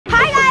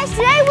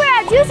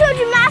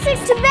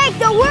to make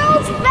the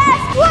world's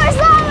best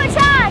horizontal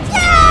challenge.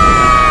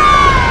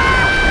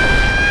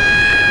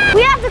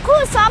 We have the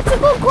coolest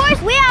obstacle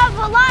course, we have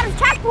a lot of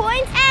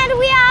checkpoints, and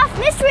we have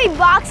mystery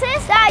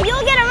boxes that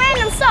you'll get a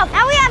random stuff.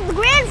 And we have the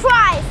grand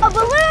prize, a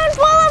balloon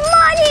full of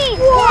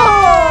money!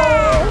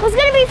 Whoa! Who's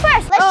gonna be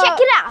first? Let's check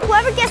it out.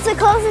 Whoever gets the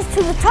closest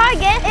to the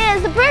target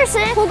is the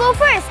person who'll go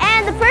first,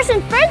 and the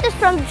person furthest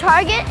from the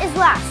target is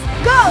last.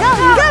 Go! Go!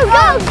 Go!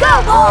 Go! Go!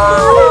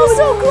 Oh,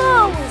 so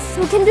close!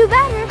 Who can do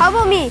better? How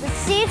about me? Let's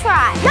see you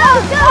try. Go!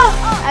 Go!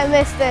 I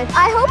missed it.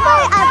 I hope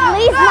I at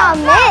least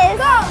not miss.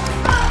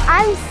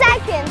 I'm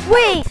second.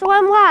 Wait, so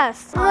I'm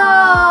last.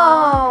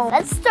 No.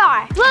 Let's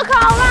start. Look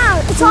all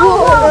around. It's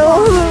all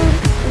over.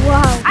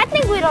 Wow. I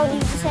think we don't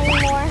need this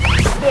anymore.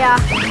 Yeah.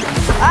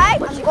 All right,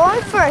 I'm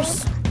going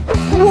first.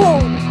 Whoa.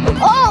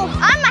 Oh,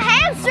 I'm a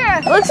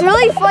hamster. Looks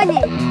really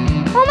funny.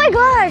 Oh my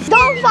gosh.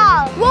 Don't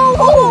fall. Whoa,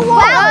 whoa, whoa.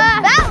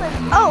 Balance, balance.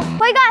 Oh,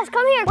 wait guys,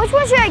 come here. Which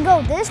one should I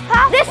go? This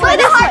path? This way,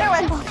 this harder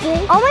one.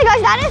 Okay. Oh my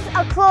gosh, that is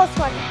a close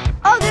one.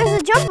 Oh,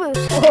 there's a jump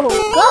boost. Whoa.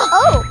 Go.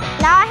 Oh,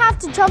 now I have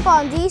to jump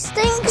on these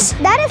things.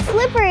 That is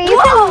slippery.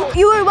 Whoa.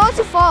 You were about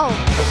to fall.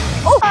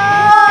 Oh.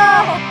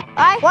 All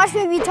right, watch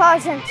me be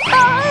Tarzan. Oh.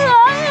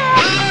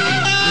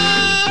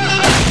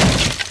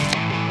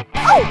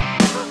 Oh.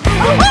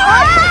 You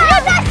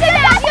touched it. You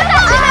touched it.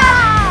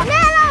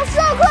 Man, I was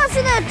so close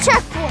to the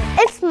checkpoint.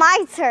 It's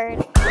my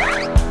turn.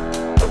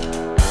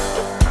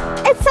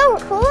 It's so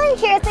cool in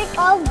here. It's like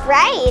all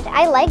bright.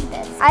 I like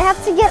this. I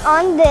have to get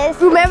on this.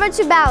 Remember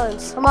to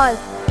balance. Come on.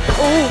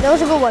 Ooh, that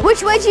was a good one.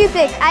 Which way do you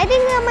pick? I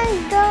think I'm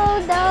gonna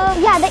go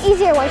the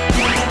easier one.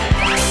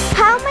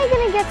 How am I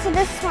gonna get to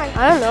this one?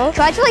 I don't know.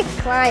 Try to like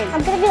climb.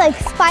 I'm gonna be like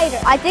Spider.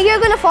 I think you're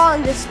gonna fall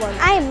on this one.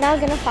 I am not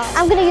gonna fall.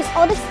 I'm gonna use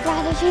all the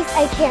strategies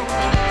I can.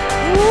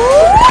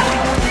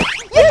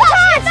 You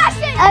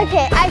touched it!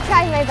 Okay, I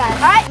tried my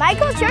best. All right,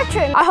 Michael, it's your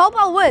turn. I hope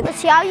I'll win. Let's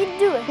see how you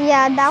do it.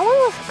 Yeah, that one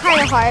was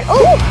kind of hard.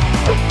 Oh!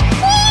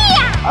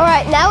 Yeah! All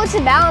right, now it's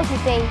a balancing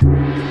thing.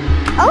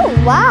 Oh,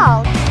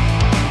 wow.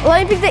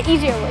 Let me pick the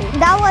easier way.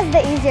 That was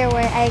the easier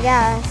way, I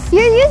guess.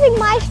 You're using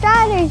my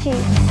strategy.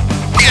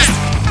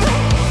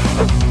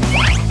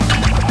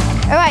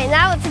 All right,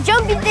 now it's a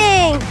jumpy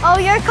thing. Oh,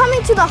 you're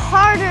coming to the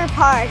harder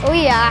part. Oh,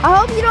 yeah. I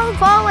hope you don't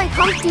fall like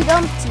Humpty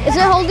Dumpty. Is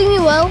it holding you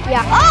well?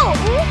 Yeah. Oh!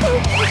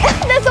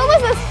 That's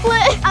almost a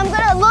split. I'm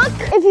gonna look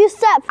if you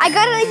step. I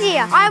got an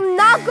idea. I'm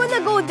not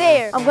gonna go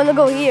there. I'm gonna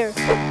go here.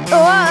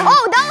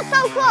 Oh, that was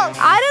so close.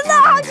 I don't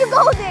know how to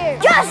go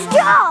there. Just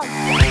jump.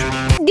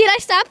 Did I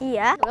step?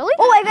 Yeah. Really?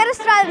 Oh, I got a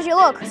strategy.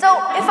 Look. So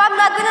if I'm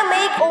not gonna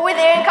make over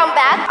there and come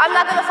back, I'm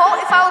not gonna fall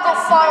if I will go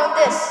far on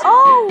this.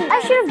 Oh,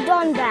 I should have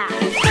done that.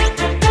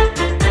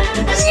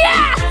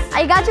 Yes!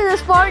 I got to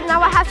this part,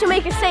 now I have to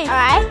make it safe. All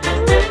right.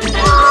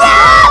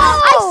 Yes!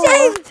 I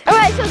saved! All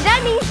right, so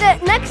that means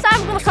that next time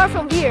I'm gonna start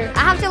from here. I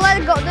have to let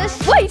it go this.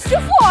 Wait, it's too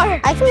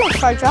far. I can make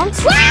far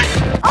jumps.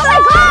 Oh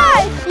my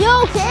God! You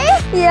okay?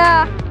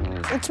 Yeah.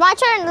 It's my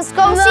turn. Let's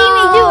go see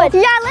me do it.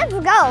 Yeah, let's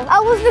go. I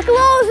was the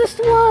closest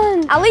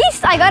one. At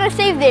least I got a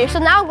save there, so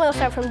now I'm gonna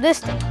start from this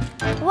thing.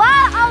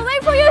 Wow, I'll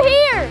wait for you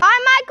here. All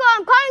right, Michael,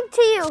 I'm coming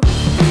to you.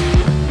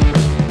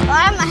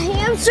 I'm a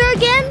hamster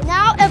again,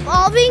 now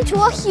evolving to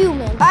a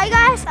human. All right,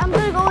 guys, I'm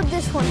gonna go with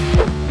this one.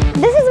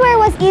 This is where it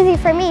was easy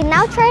for me.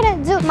 Now try to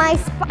do my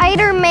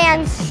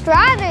Spider-Man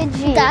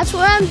strategy. That's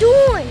what I'm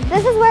doing.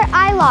 This is where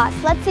I lost.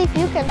 Let's see if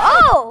you can.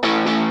 Oh,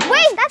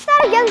 wait, that's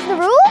not against the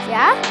rules?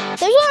 Yeah.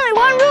 There's only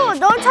one rule,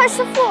 don't touch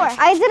the floor.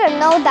 I didn't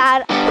know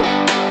that.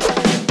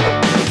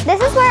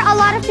 This is where a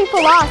lot of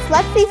people lost.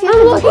 Let's see if you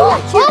can look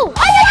at you. Oh,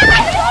 I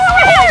got the floor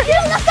over here. You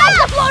touch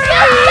the floor over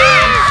here.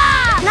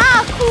 Yeah.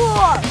 Not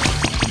cool.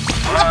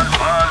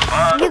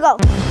 You go.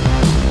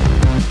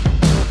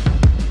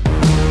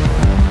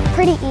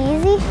 Pretty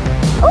easy.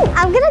 Oh,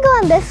 I'm gonna go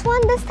on this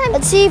one this time.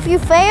 Let's see if you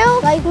fail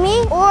like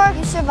me or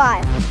you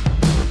survive.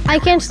 I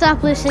can't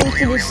stop listening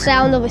to the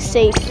sound of a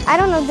safe. I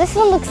don't know, this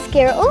one looks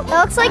scary. Oh,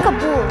 that looks like a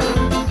bull.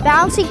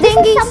 Bouncy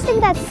thingies. This is something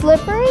that's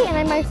slippery and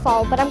I might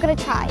fall, but I'm gonna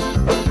try.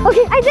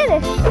 Okay, I did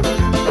it.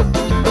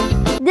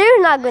 They're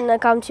not gonna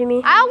come to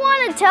me. I don't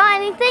want to tell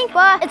anything,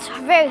 but it's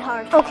very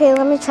hard. Okay,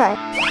 let me try.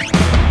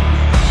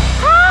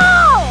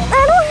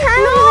 I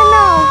don't even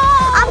know.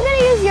 I'm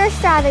gonna use your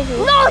strategy.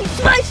 No,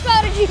 it's my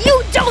strategy.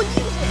 You don't use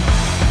it.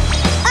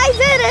 I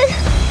did it.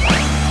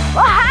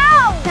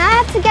 Wow. Now I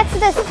have to get to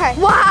this part.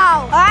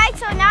 Wow. All right,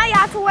 so now you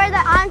have to wear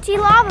the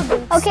anti-lava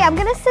boots. Okay, I'm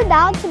gonna sit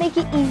down to make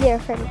it easier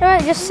for me. All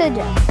right, just sit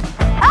down.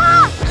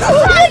 Ah!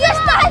 You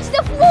just touched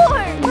the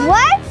floor.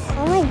 What?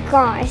 Oh my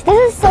gosh,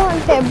 this is so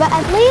unfair, but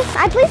at least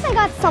I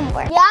got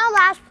somewhere. Yeah, I'm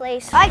last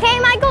place. Okay,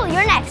 Michael,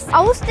 you're next.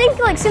 I was thinking,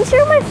 like, since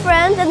you're my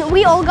friend and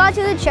we all got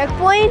to the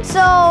checkpoint,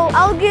 so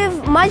I'll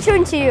give my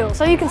turn to you,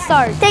 so you can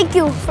start. Thank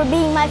you for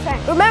being my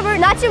friend. Remember,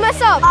 not to mess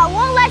up. I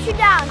won't let you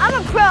down. I'm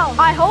a pro.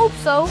 I hope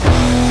so.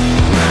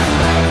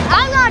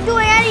 I'm not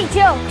doing any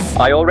jokes.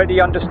 I already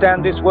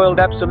understand this world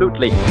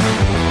absolutely.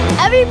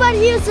 Everybody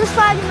uses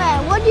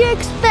Spider-Man. What do you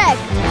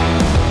expect?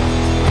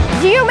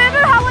 Do you remember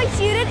how I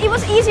cheated? It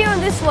was easier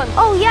on this one.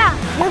 Oh yeah,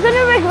 you're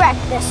gonna regret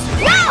this.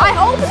 No! I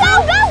hope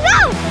so.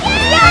 Go!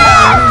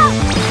 Yeah!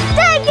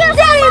 Thank you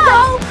so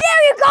much.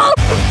 There you go.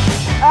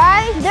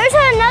 Alright, there's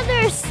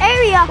another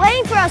area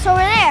waiting for us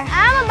over there.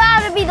 I'm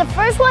about to be the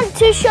first one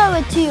to show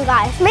it to you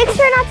guys. Make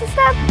sure not to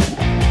step.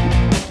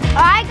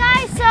 Alright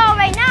guys, so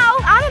right now,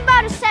 I'm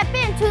about to step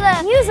into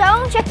the new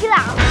zone. Check it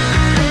out.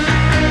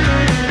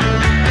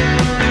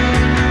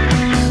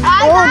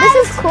 Oh, this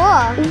is cool.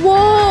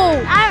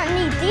 Whoa. I don't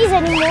need these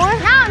anymore.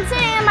 Now I'm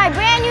sitting in my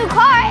brand new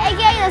car,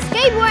 aka the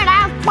skateboard.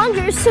 I have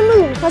plungers to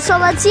move. So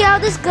let's see how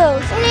this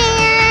goes.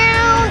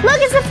 Look,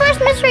 it's the first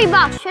mystery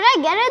box. Should I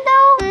get it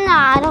though?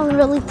 Nah, I don't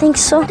really think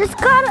so. Just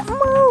gotta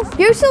move.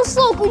 You're so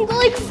slow. Can you go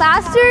like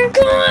faster?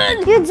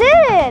 Good. You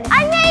did.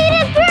 I made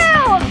it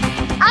through.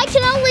 I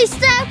can only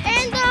step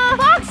in the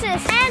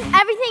boxes and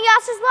everything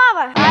else is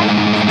lava.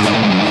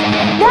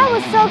 That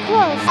was so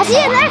close. I'll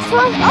see you next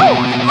one. Oh!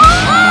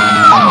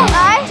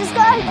 I just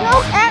gotta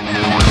go and...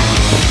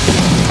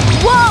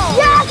 Whoa!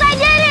 Yes, I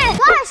did it!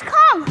 Guys,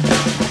 come!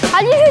 How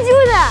did you do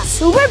that?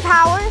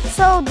 Superpower.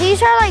 So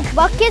these are like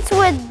buckets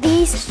with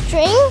these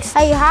strings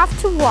that you have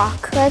to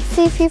walk. Let's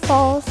see if he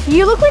falls.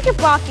 You look like a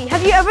Rocky.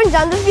 Have you ever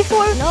done this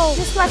before? No.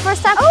 This is my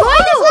first time.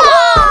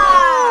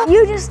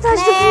 You just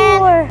touched the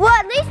floor. Well,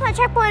 at least my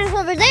checkpoint is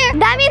over there.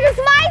 That means it's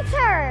my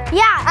turn.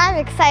 Yeah, I'm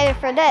excited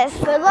for this.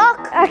 Good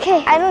luck.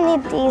 Okay, I don't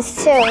need these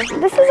too.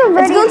 This is a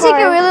very It's gonna take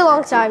a really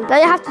long time. Now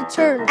you have to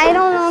turn. I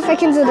don't know if I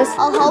can do this.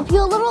 I'll help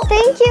you a little.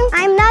 Thank you.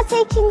 I'm not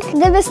taking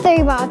the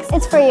mystery box.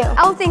 It's for you.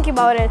 I'll think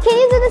about it. Can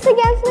you do this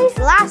again, please?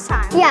 Last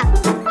time. Yeah.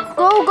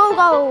 Go, go,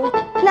 go.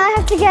 Now I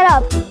have to get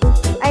up.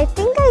 I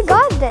think I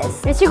got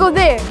this. Let's you go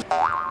there.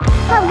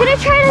 I'm gonna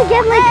try to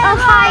get like a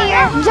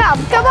higher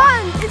jump. Come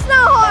on. It's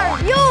not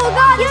hard. You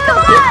got this. Come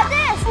on.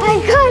 I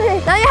got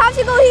it. Now you have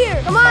to go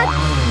here. Come on.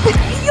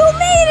 You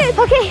made it.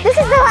 Okay, this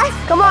is the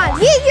last. Come on.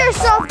 Yeet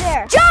yourself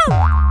there. Jump.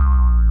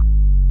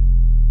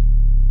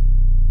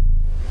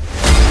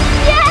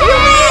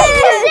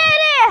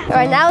 All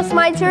right, now it's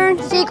my turn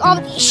to take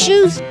off these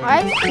shoes. All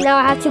right, now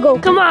I have to go.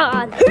 Come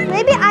on.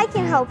 Maybe I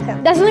can help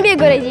him. That's gonna be a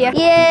good idea.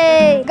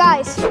 Yay.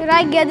 Guys, should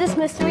I get this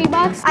mystery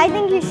box? I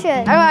think you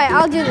should. All right,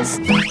 I'll do this.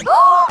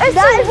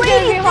 That is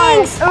waiting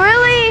things.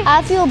 Really?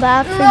 I feel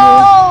bad for you.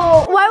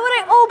 No. Why would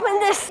I open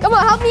this? Come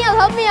on, help me out,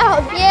 help me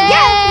out. Yay.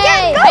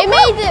 Yeah, go, I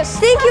made this.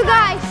 Thank you,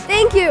 guys.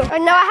 Thank you.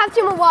 And now I have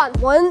to move on.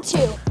 1, 2.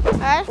 All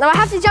right. Now I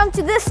have to jump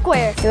to this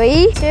square.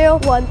 3, 2,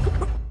 1.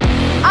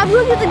 I'm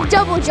going to do the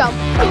double jump.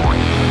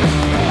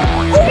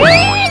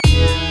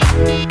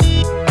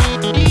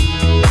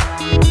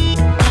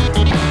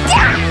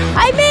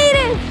 I made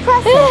it!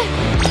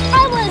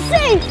 I was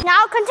safe.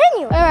 Now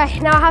continue. All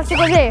right, now I have to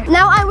go there.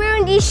 Now I'm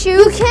wearing these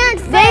shoes. You can't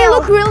fail. They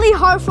look really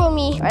hard for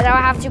me. All right, now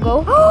I have to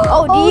go.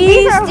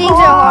 These things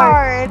are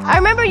hard. I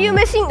remember you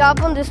messing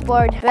up on this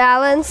board.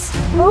 Balance.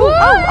 Nope.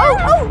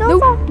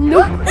 Nope.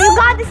 You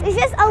got this. It's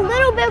just a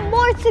little bit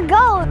more to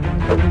go.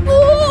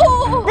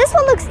 Ooh. This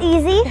one looks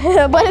easy.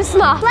 But it's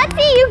not. Let's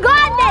see, you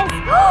got this.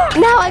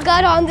 Now I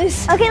got on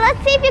this. Okay, let's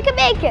see if you can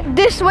make it.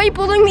 This way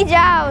pulling me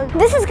down.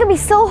 This is gonna be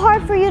so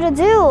hard for you to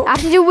do. I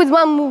have to do it with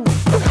one move.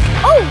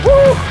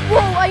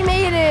 Whoa, I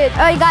made it. All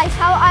right, guys,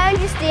 how I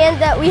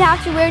understand that we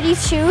have to wear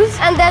these shoes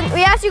and then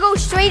we have to go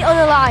straight on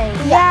the line.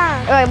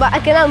 Yeah. All right, but I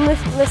cannot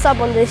mess up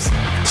on this.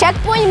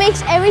 Checkpoint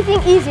makes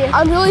everything easier.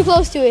 I'm really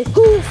close to it.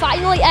 Ooh,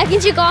 finally, I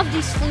can check off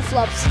these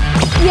flip-flops.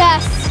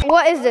 Yes.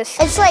 What is this?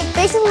 It's like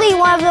basically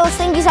one of those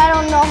thingies, I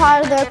don't know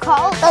how they're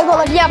called.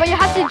 Yeah, but you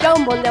have to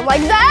jump on them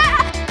like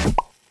that.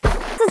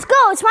 Let's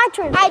go, it's my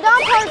turn. I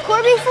done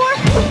parkour before.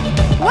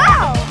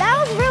 Wow,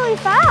 that was really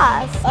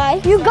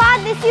fast. You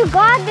got this, you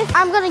got this.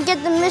 I'm gonna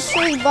get the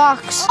mystery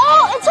box.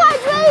 Oh, it's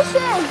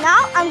hydration.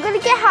 Now I'm gonna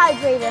get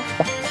hydrated.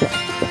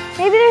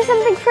 Maybe there's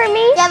something for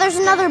me? Yeah, there's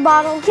another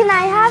bottle. Can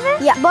I have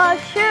it? Yeah, but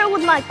share it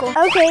with Michael.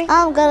 Okay.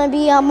 I'm gonna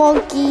be a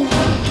monkey.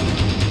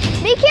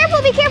 Be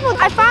careful, be careful.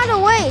 I found a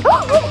way.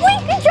 Oh,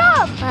 wait, good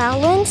job.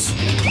 Balance.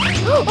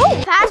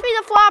 Oh, pass me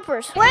the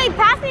floppers. Wait,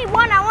 pass me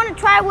one. I want to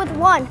try with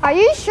one. Are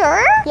you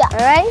sure? Yeah. All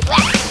right.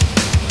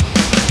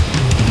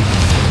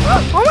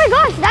 Oh my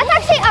gosh, that's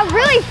actually a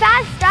really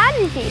fast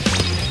strategy.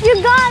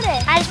 You got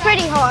it. That's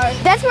pretty hard.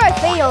 That's where I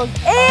failed.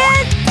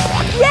 And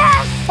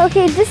yes!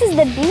 Okay, this is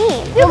the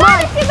beam. You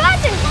got this, you got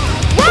this.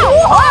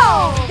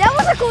 Whoa! That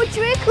was a cool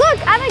trick.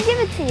 Look, I'm gonna give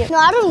it to you. No,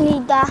 I don't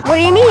need that. What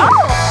do you mean?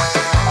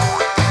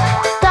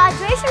 The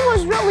hydration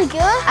was really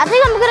good. I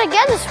think I'm gonna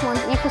get this one.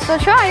 You can still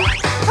try.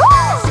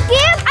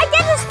 Skip! I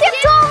get to skip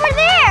to over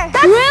there.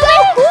 That's really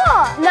so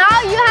cool.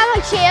 Now you have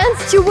a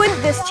chance to win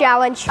this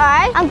challenge. All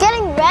right, I'm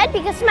getting red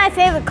because it's my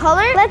favorite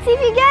color. Let's see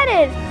if you get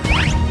it.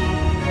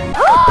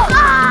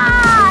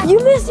 You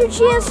missed your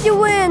chance to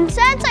win.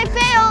 Since I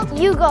failed,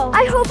 you go.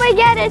 I hope I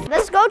get it.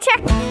 Let's go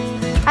check.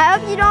 I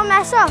hope you don't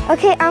mess up.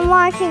 Okay, I'm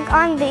working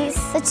on these.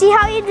 Let's see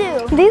how you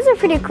do. These are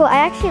pretty cool. I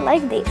actually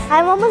like these.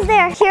 I'm almost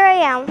there. Here I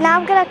am. Now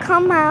I'm gonna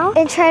come out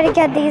and try to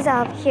get these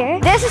up here.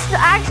 This is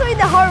actually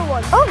the hard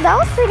one. Oh, that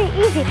was pretty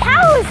easy.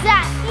 How is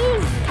that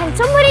easy? Can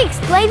somebody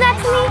explain that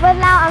to me? But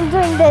now I'm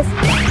doing this.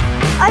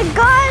 I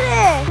got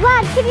it.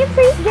 Vlad, can you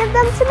please give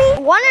them to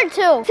me? 1 or 2?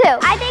 2.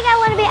 I think I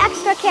want to be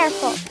extra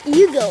careful.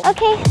 You go.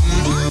 Okay.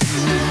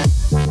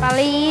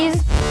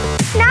 Please.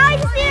 Now I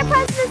just need to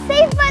press the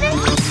save button.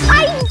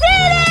 I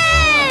did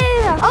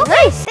it!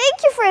 Okay, nice. Thank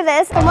you for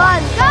this. Come on.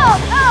 Go,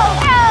 go,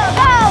 go,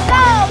 go,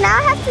 go. Now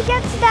I have to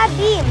get to that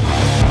beam.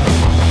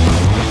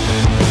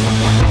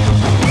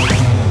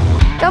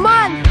 Come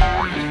on.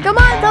 Come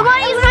on. The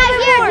money's right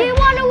here. Do you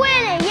want to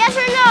win it? Yes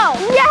or no?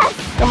 Yes.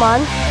 Come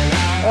on.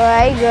 All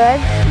right,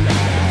 good.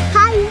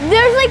 Hi.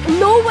 There's like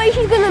no way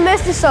she's gonna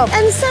mess this up.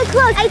 I'm so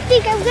close. I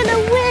think I'm gonna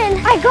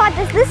win. I got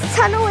this. This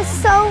tunnel is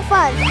so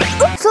fun.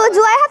 So do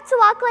I have to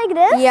walk like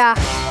this? Yeah,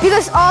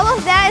 because all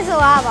of that is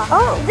lava.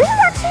 Oh, this is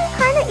actually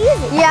kind of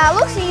easy. Yeah,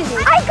 it looks easy.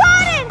 I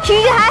got it.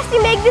 She has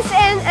to make this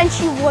end and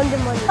she won the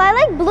money. So I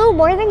like blue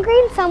more than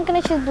green, so I'm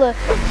gonna choose blue.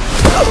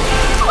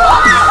 Oh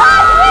my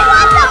gosh, we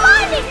got the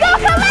money. Go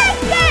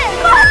collect it.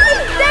 Money.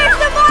 There's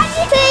the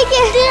money. Take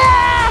it.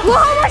 Yeah. Look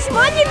how much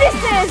money this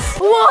is.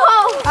 Whoa.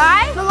 All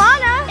right,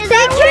 Milana,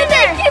 thank you.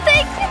 Thank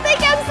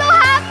you. I'm so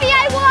happy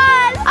I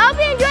won. I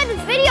hope you enjoyed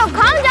this video.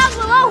 Comment down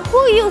below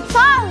who you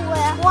thought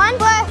won,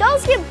 but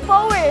don't skip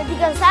forward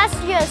because that's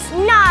just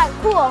not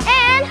cool.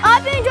 And